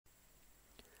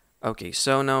Okay,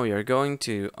 so now we are going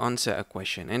to answer a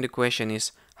question, and the question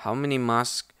is, how many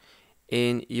mosques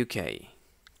in UK?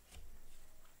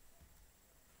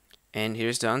 And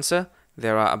here's the answer.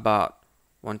 There are about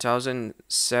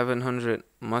 1,700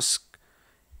 mosques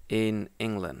in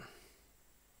England.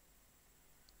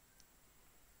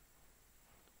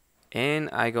 And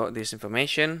I got this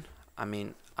information,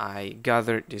 I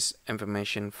gathered this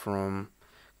information from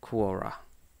Quora.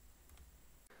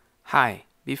 Hi,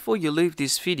 before you leave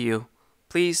this video,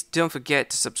 please don't forget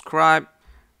to subscribe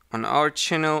on our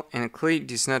channel and click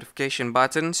this notification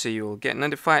button so you will get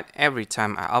notified every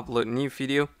time I upload a new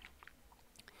video.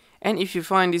 And if you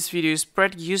find this video is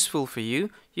pretty useful for you,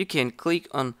 you can click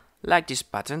on like this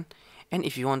button, and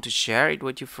if you want to share it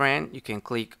with your friend, you can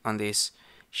click on this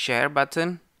share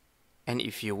button. And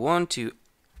if you want to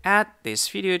add this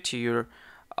video to your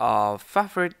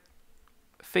favorite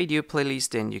video playlist,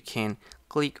 then you can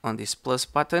click on this plus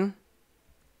button.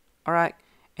 Alright,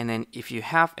 and then if you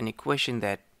have any question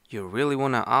that you really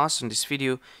want to ask on this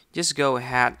video, just go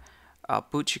ahead,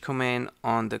 put your comment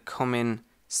on the comment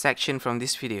section from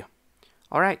this video.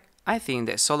 Alright, I think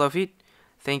that's all of it.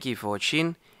 Thank you for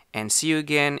watching and see you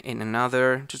again in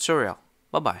another tutorial.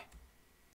 Bye bye.